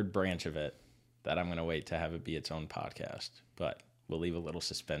third branch of it that I'm going to wait to have it be its own podcast. But we'll leave a little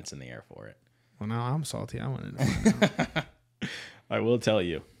suspense in the air for it. Well, now I'm salty. I want to know. I will tell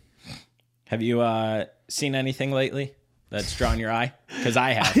you. Have you seen anything lately that's drawn your eye? Because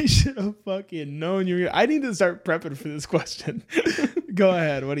I have. I should have fucking known you were. I need to start prepping for this question. Go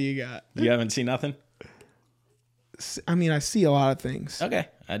ahead. What do you got? You haven't seen nothing? I mean, I see a lot of things. Okay.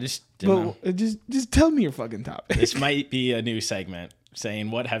 I just didn't know. Just tell me your fucking topic. This might be a new segment saying,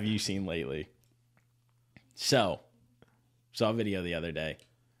 what have you seen lately? So, saw a video the other day.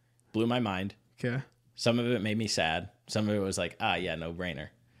 Blew my mind. Okay. Some of it made me sad. Some of it was like, yeah, no brainer.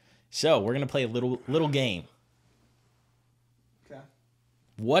 So, we're going to play a little game. Okay.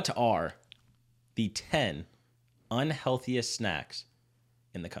 What are the 10 unhealthiest snacks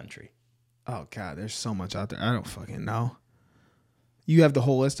in the country? Oh, God, there's so much out there. I don't fucking know. You have the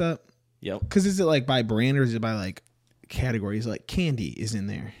whole list up? Yep. Because is it like by brand or is it by like categories? Like candy is in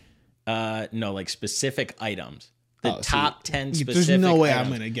there? No, like specific items. The top 10 specific There's no way items. I'm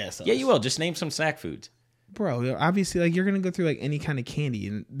going to guess those. Yeah, you will. Just name some snack foods. Bro, obviously, like you're going to go through like any kind of candy.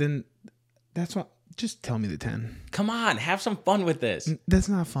 And then that's what... Just tell me the 10. Come on, have some fun with this. That's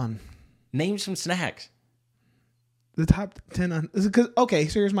not fun. Name some snacks. The top 10 on because okay,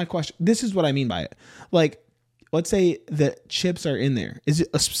 so here's my question. This is what I mean by it. Like, let's say the chips are in there. Is it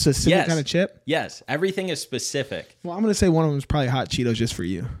a specific kind of chip? Yes, everything is specific. Well, I'm gonna say one of them is probably hot Cheetos just for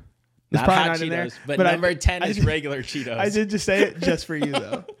you. It's not hot Cheetos, there, but number 10 is regular Cheetos. I did just say it just for you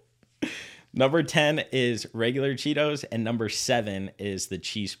though. Number 10 is regular Cheetos, and number 7 is the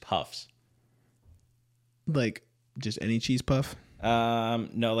cheese puffs. Like just any cheese puff? No,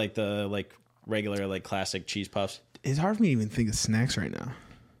 like the regular classic cheese puffs. It's hard for me to even think of snacks right now.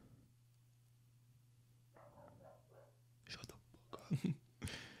 Shut the fuck up.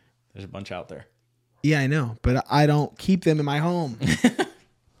 There's a bunch out there. Yeah, I know, but I don't keep them in my home.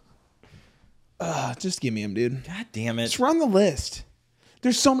 Just give me them, dude. God damn it. Just run the list.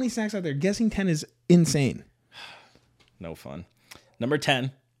 There's so many snacks out there. Guessing 10 is insane. No fun. Number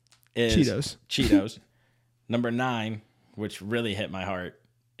 10 is Cheetos. Number 9, which really hit my heart,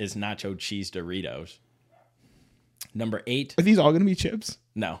 is nacho cheese Doritos. Number 8. Are these all going to be chips?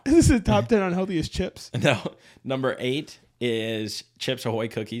 No. This is the top 10 unhealthiest chips? No. Number 8 is Chips Ahoy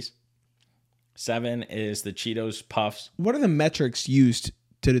cookies. 7 is the Cheetos Puffs. What are the metrics used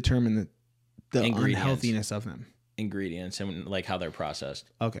to determine the unhealthiness of them? Ingredients and like how they're processed.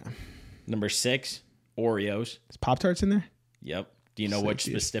 Okay. Number 6, Oreos. Is Pop-Tarts in there? Yep. Do you know which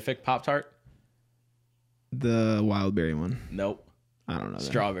specific Pop-Tart? The wild berry one. Nope. I don't know.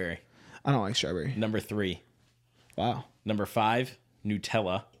 Strawberry. I don't like strawberry. Number 3. Wow. Number 5,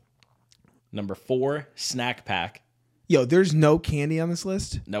 Nutella. Number 4, Snack Pack. Yo, there's no candy on this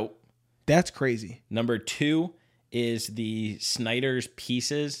list? Nope. That's crazy. Number 2 is the Snyder's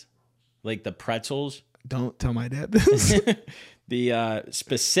Pieces, like the pretzels. Don't tell my dad this. The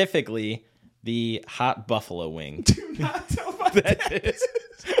specifically the hot buffalo wing. Do not tell my dad this.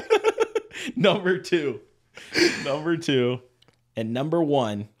 Number 2. And number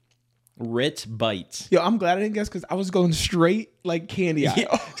 1, Ritz Bites. Yo, I'm glad I didn't guess because I was going straight like candy aisle.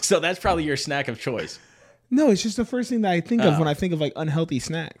 Yeah, so that's probably your snack of choice. No, it's just the first thing that I think of when I think of like unhealthy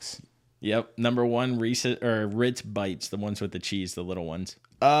snacks. Yep. Number 1, Ritz Bites, the ones with the cheese, the little ones.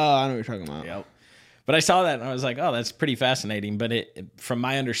 I know what you're talking about. Yep. But I saw that and I was like, oh, that's pretty fascinating. But from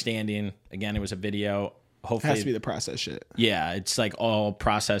my understanding, again, it was a video. Hopefully, it has to be the processed shit. Yeah, it's like all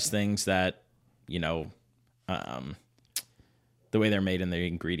processed things that, you know, the way they're made and the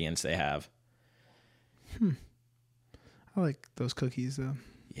ingredients they have. I like those cookies though.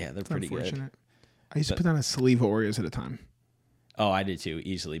 Yeah, they're pretty good. I used to put down a sleeve of Oreos at a time. Oh, I did too,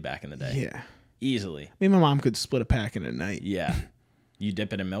 easily back in the day. Yeah. Easily. Me and my mom could split a pack in a night. Yeah. You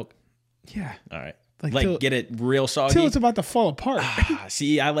dip it in milk? Yeah. All right. Like get it real soggy? Till it's about to fall apart.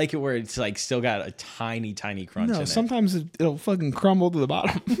 See, I like it where it's like still got a tiny, tiny crunch in it. Sometimes it'll fucking crumble to the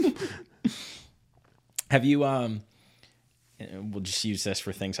bottom. Have you, we'll just use this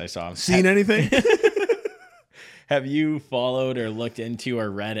for things I saw. Seen anything? Have you followed or looked into or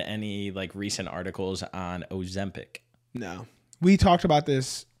read any like recent articles on Ozempic? No. We talked about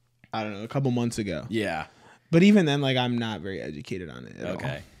this, I don't know, a couple months ago. Yeah. But even then, like, I'm not very educated on it at all.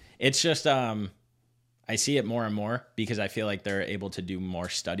 Okay. It's just, I see it more and more because I feel like they're able to do more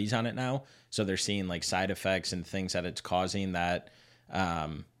studies on it now. So they're seeing like side effects and things that it's causing that.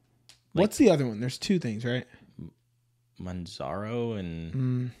 What's the other one? There's 2 things, right?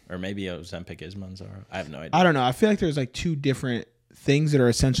 Mounjaro or maybe Ozempic is Mounjaro. I have no idea. I don't know. I feel like there's like 2 different things that are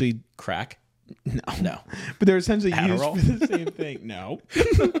essentially crack. No. But they're essentially Adderall? used for the same thing. No.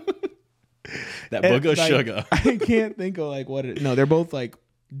 That booger like, sugar. I can't think of like what it. No, they're both like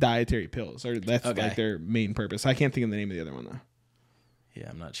dietary pills, or that's like their main purpose. I can't think of the name of the other one though. Yeah,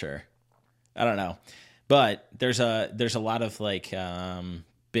 I'm not sure. I don't know, but there's a lot of like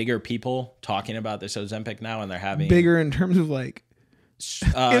bigger people talking about this Ozempic now, and they're having bigger in terms of like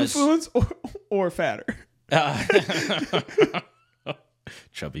influence or fatter.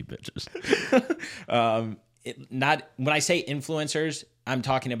 Chubby bitches. Not when I say influencers, I'm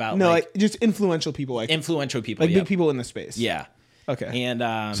talking about like just influential people, like influential people, like big people in the space. Yeah. Okay.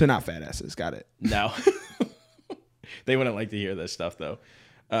 And so not fat asses. Got it. No. They wouldn't like to hear this stuff though.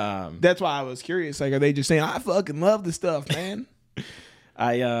 That's why I was curious. Like, are they just saying I fucking love the stuff, man?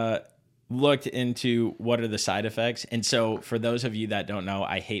 I looked into what are the side effects, and so for those of you that don't know,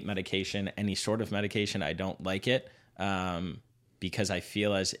 I hate medication. Any sort of medication, I don't like it because I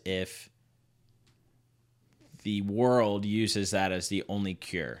feel as if the world uses that as the only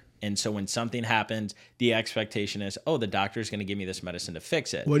cure. And so when something happens, the expectation is, oh, the doctor's going to give me this medicine to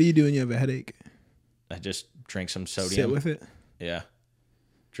fix it. What do you do when you have a headache? I just drink some sodium. Sit with it? Yeah.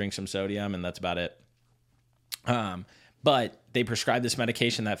 Drink some sodium, and that's about it. But they prescribe this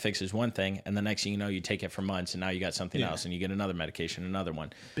medication that fixes one thing, and the next thing you know, you take it for months, and now you got something else, and you get another medication, another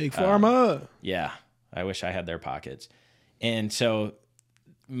one. Big pharma. Yeah. I wish I had their pockets. And so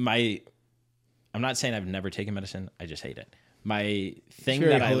I'm not saying I've never taken medicine. I just hate it. My thing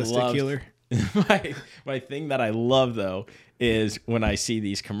that I love, my thing that I love though is when I see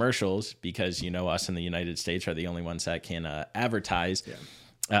these commercials, because us in the United States are the only ones that can advertise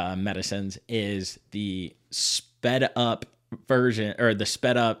medicines, is the sped up version, or the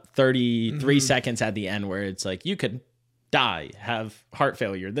sped up 33 seconds at the end, where it's like you could die, have heart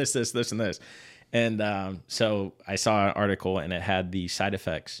failure, this and this. And so I saw an article and it had the side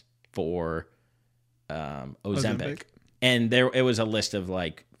effects for Ozempic. And it was a list of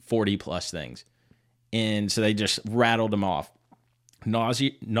like 40 plus things. And so they just rattled them off.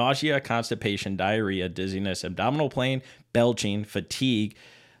 Nausea, constipation, diarrhea, dizziness, abdominal pain, belching, fatigue,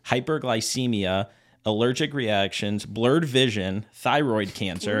 hyperglycemia, allergic reactions, blurred vision, thyroid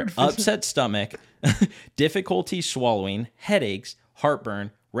cancer, upset stomach, difficulty swallowing, headaches,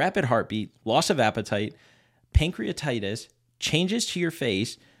 heartburn, rapid heartbeat, loss of appetite, pancreatitis, changes to your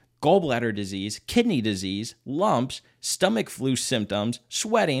face, gallbladder disease, kidney disease, lumps, stomach flu symptoms,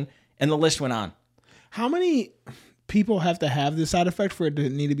 sweating, and the list went on. How many people have to have this side effect for it to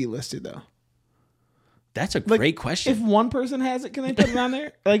need to be listed, though? That's a great question. If one person has it, can they put it on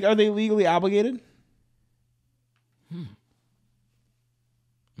there? Like, are they legally obligated?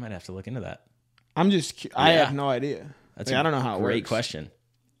 Might have to look into that. I have no idea. I don't know how it works. Great question.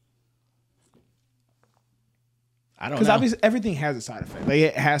 I don't know. Because obviously everything has a side effect. Like,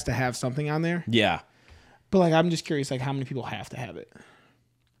 it has to have something on there. Yeah. But like, I'm just curious, like, how many people have to have it?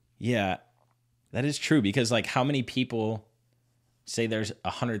 Yeah, that is true. Because like, how many people, say there's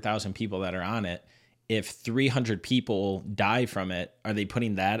 100,000 people that are on it, if 300 people die from it, are they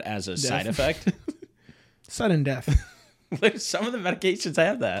putting that as a side effect? Sudden death. Some of the medications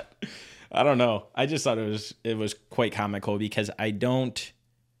have that. I don't know. I just thought it was quite comical, because I'll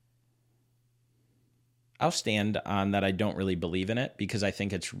stand on that. I don't really believe in it, because I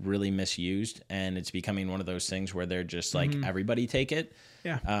think it's really misused, and it's becoming one of those things where they're just like, everybody take it.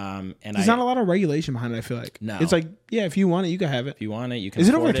 Yeah. And there's not a lot of regulation behind it, I feel like. No. It's like, yeah, if you want it, you can have it. If you want it, you can. Is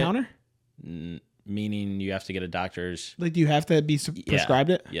it over the counter? Meaning you have to get a doctor's. Like, do you have to be prescribed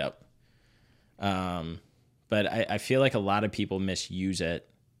it? Yep. But I feel like a lot of people misuse it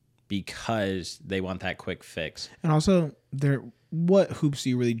because they want that quick fix. And also, what hoops do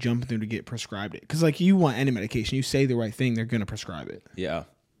you really jump through to get prescribed it? Because like, you want any medication, you say the right thing, they're going to prescribe it. Yeah.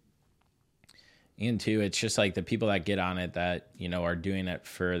 And two, it's just like the people that get on it that, are doing it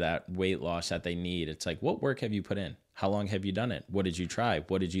for that weight loss that they need. It's like, what work have you put in? How long have you done it? What did you try?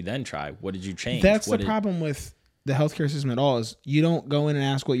 What did you then try? What did you change? That's the problem with the healthcare system at all, is you don't go in and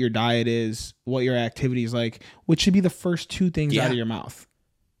ask what your diet is, what your activity is like, which should be the first two things out of your mouth,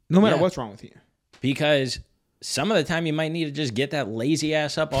 no matter what's wrong with you. Because some of the time you might need to just get that lazy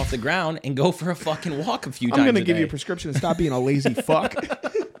ass up off the ground and go for a fucking walk a few times a day. I'm going to give you a prescription and stop being a lazy fuck.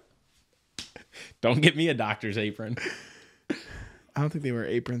 Don't get me a doctor's apron. I don't think they wear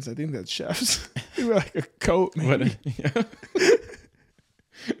aprons. I think that's chefs. They wear like a coat. Maybe.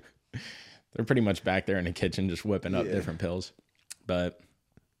 They're pretty much back there in the kitchen just whipping up different pills. But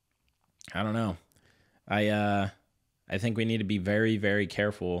I don't know. I think we need to be very, very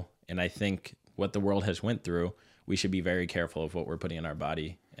careful. And I think what the world has went through, we should be very careful of what we're putting in our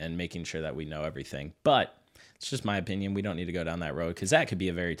body and making sure that we know everything. But it's just my opinion. We don't need to go down that road, because that could be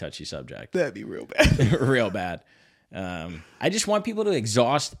a very touchy subject. That'd be real bad. Real bad. I just want people to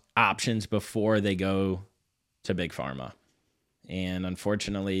exhaust options before they go to Big Pharma. And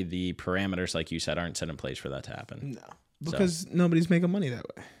unfortunately, the parameters, like you said, aren't set in place for that to happen. No, because nobody's making money that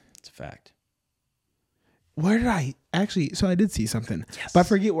way. It's a fact. Where did I actually? So I did see something, but I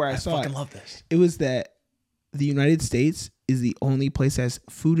forget where I saw it. I fucking love this. It was that the United States is the only place that has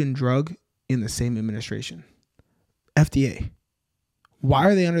food and drug in the same administration. FDA. Why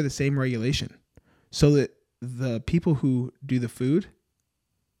are they under the same regulation? So that the people who do the food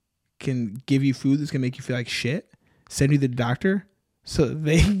can give you food that's going to make you feel like shit, send you to the doctor so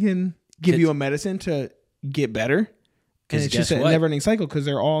they can give you a medicine to get better. And it's just a never-ending cycle, because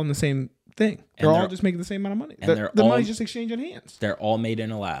they're all in the same thing. They're all just making the same amount of money. The money's just exchanging hands. They're all made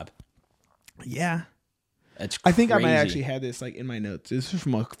in a lab. Yeah. That's crazy. I think I might actually have this like in my notes. This was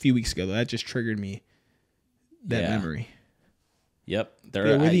from a few weeks ago. That just triggered me. That memory. Yep.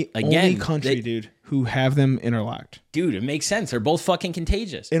 We're the only country, dude, who have them interlocked. Dude, it makes sense. They're both fucking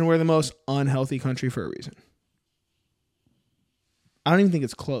contagious. And we're the most unhealthy country for a reason. I don't even think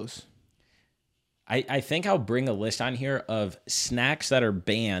it's close. I think I'll bring a list on here of snacks that are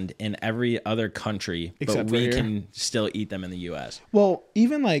banned in every other country, but we can still eat them in the U.S. Well,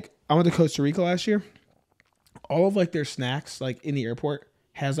 even like I went to Costa Rica last year. All of like their snacks, like in the airport,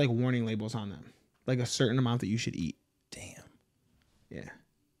 has like warning labels on them. like a certain amount that you should eat. Damn. Yeah.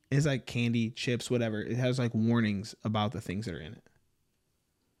 It's like candy, chips, whatever. It has like warnings about the things that are in it.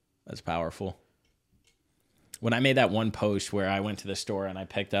 That's powerful. When I made that one post where I went to the store and I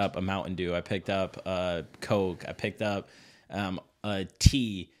picked up a Mountain Dew, I picked up a Coke, I picked up a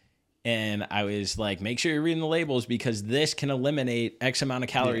tea, and I was like, make sure you're reading the labels because this can eliminate X amount of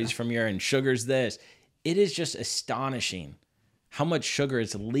calories from your, and sugar's this. It is just astonishing how much sugar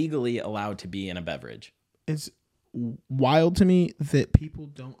is legally allowed to be in a beverage. It's wild to me that people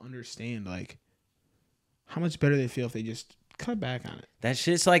don't understand like how much better they feel if they just cut back on it. That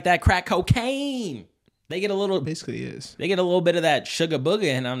shit's like that crack cocaine. They get a little, it basically is. They get a little bit of that sugar booger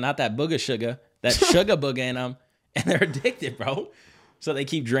in them, not that booger sugar, that sugar booger in them, and they're addicted, bro. So they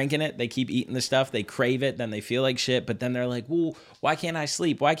keep drinking it, they keep eating the stuff, they crave it, then they feel like shit, but then they're like, well, why can't I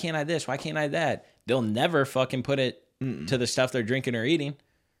sleep? Why can't I this? Why can't I that? They'll never fucking put it to the stuff they're drinking or eating.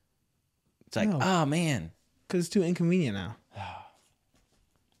 It's like, oh man. Because it's too inconvenient now.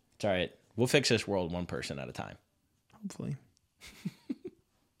 It's all right. We'll fix this world one person at a time. Hopefully.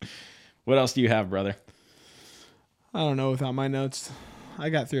 What else do you have, brother? I don't know without my notes. I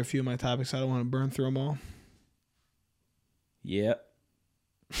got through a few of my topics. I don't want to burn through them all. Yep.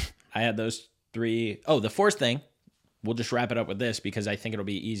 I had those 3. Oh, the fourth thing. We'll just wrap it up with this because I think it'll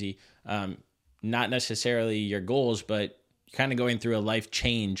be easy. Not necessarily your goals, but kind of going through a life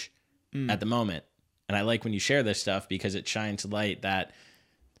change at the moment. And I like when you share this stuff because it shines light that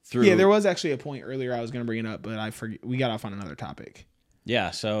through. Yeah, there was actually a point earlier I was going to bring it up, but I forget. We got off on another topic.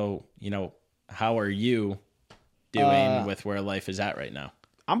 Yeah. So, how are you doing with where life is at right now?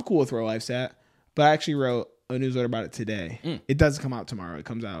 I'm cool with where life's at, but I actually wrote a newsletter about it today. It doesn't come out tomorrow. It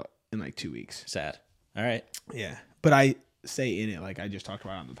comes out in like 2 weeks. Sad. All right. Yeah. But I say in it, like I just talked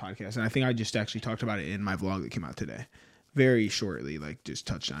about it on the podcast. And I think I just actually talked about it in my vlog that came out today. Very shortly, like just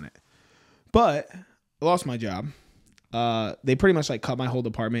touched on it. But I lost my job. They pretty much like cut my whole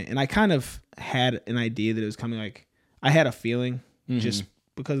department. And I kind of had an idea that it was coming. Like I had a feeling just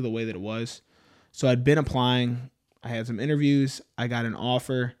because of the way that it was. So I'd been applying. I had some interviews. I got an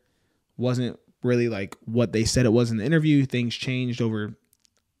offer. Wasn't really like what they said it was in the interview. Things changed over,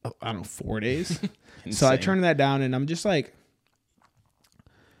 I don't know, 4 days. So I turned that down and I'm just like,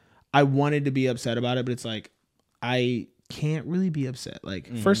 I wanted to be upset about it, but it's like, I can't really be upset.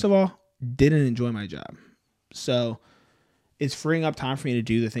 Like, first of all, didn't enjoy my job. So it's freeing up time for me to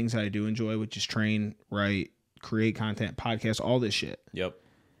do the things that I do enjoy, which is train, write, create content, podcast, all this shit. Yep.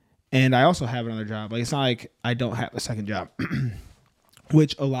 And I also have another job. Like, it's not like I don't have a second job,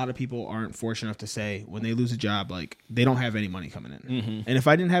 which a lot of people aren't fortunate enough to say when they lose a job, like they don't have any money coming in. And if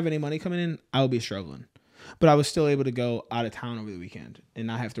I didn't have any money coming in, I would be struggling. But I was still able to go out of town over the weekend and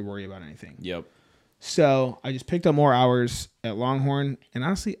not have to worry about anything. Yep. So I just picked up more hours at Longhorn. And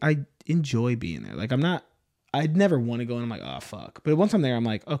honestly, I enjoy being there. Like I'd never want to go and I'm like, oh, fuck. But once I'm there, I'm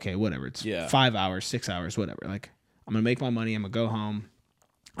like, okay, whatever. It's 5 hours, 6 hours, whatever. Like I'm going to make my money. I'm going to go home.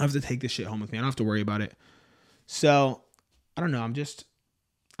 I have to take this shit home with me. I don't have to worry about it. So I don't know.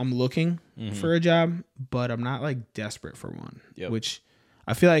 I'm looking for a job, but I'm not like desperate for one, which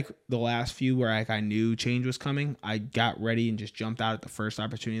I feel like the last few where like I knew change was coming, I got ready and just jumped out at the first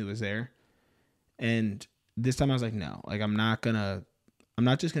opportunity that was there. And this time I was like, no, like I'm not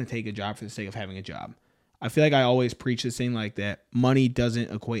just going to take a job for the sake of having a job. I feel like I always preach this thing like that. Money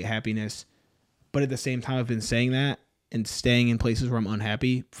doesn't equate happiness. But at the same time, I've been saying that and staying in places where I'm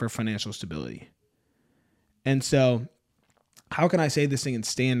unhappy for financial stability. And so how can I say this thing and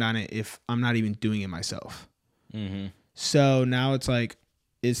stand on it if I'm not even doing it myself? So now it's like,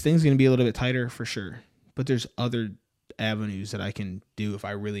 is things going to be a little bit tighter? For sure. But there's other avenues that I can do if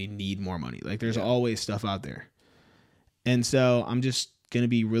I really need more money. Like there's always stuff out there. And so I'm just going to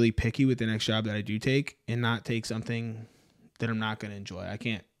be really picky with the next job that I do take and not take something that I'm not going to enjoy. I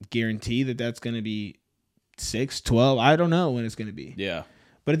can't guarantee that that's going to be 6, 12. I don't know when it's going to be. Yeah.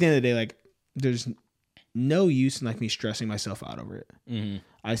 But at the end of the day, like there's no use in like me stressing myself out over it.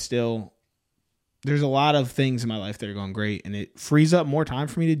 There's a lot of things in my life that are going great and it frees up more time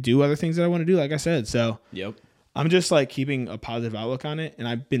for me to do other things that I want to do. Like I said, so I'm just like keeping a positive outlook on it. And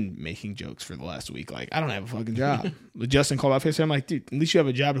I've been making jokes for the last week. Like I don't have a fucking job. Justin called off yesterday. I'm like, dude, at least you have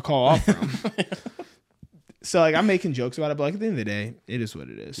a job to call off from. So like I'm making jokes about it, but like at the end of the day, it is what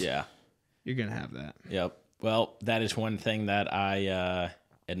it is. Yeah. You're going to have that. Yep. Well, that is one thing that I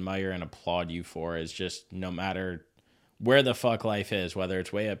admire and applaud you for is just no matter where the fuck life is, whether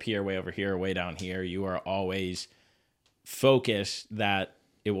it's way up here, way over here, or way down here, you are always focused that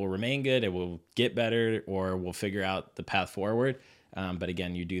it will remain good, it will get better, or we'll figure out the path forward. But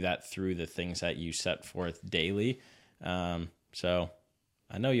again, you do that through the things that you set forth daily. So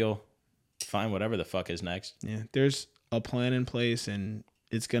I know you'll fine. Whatever the fuck is next. Yeah. There's a plan in place and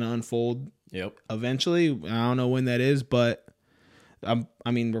it's going to unfold. Yep. Eventually. I don't know when that is, but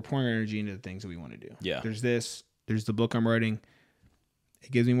we're pouring energy into the things that we want to do. Yeah. There's the book I'm writing.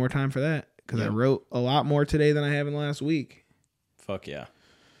 It gives me more time for that because I wrote a lot more today than I have in the last week. Fuck yeah.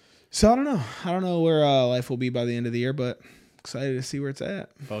 So I don't know. I don't know where life will be by the end of the year, but excited to see where it's at.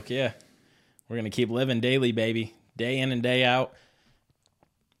 Fuck yeah. We're going to keep living daily, baby. Day in and day out.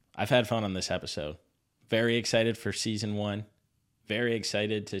 I've had fun on this episode. Very excited for season 1. Very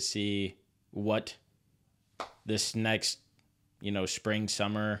excited to see what this next, spring,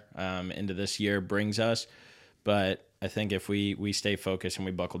 summer, into this year brings us. But I think if we stay focused and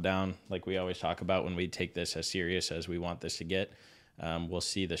we buckle down, like we always talk about when we take this as serious as we want this to get, we'll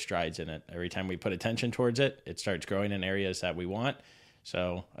see the strides in it. Every time we put attention towards it, it starts growing in areas that we want.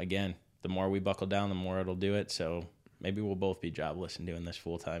 So again, the more we buckle down, the more it'll do it. So maybe we'll both be jobless and doing this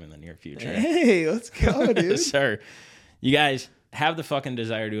full time in the near future. Hey, let's go, dude. Sir, you guys have the fucking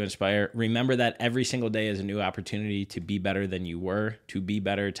desire to inspire. Remember that every single day is a new opportunity to be better than you were, to be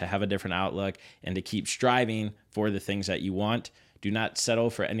better, to have a different outlook, and to keep striving for the things that you want. Do not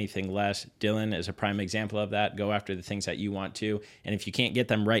settle for anything less. Dylan is a prime example of that. Go after the things that you want to. And if you can't get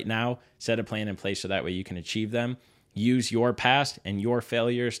them right now, set a plan in place so that way you can achieve them. Use your past and your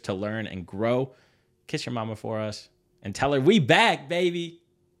failures to learn and grow. Kiss your mama for us and tell her we back, baby.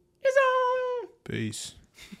 It's on. Peace.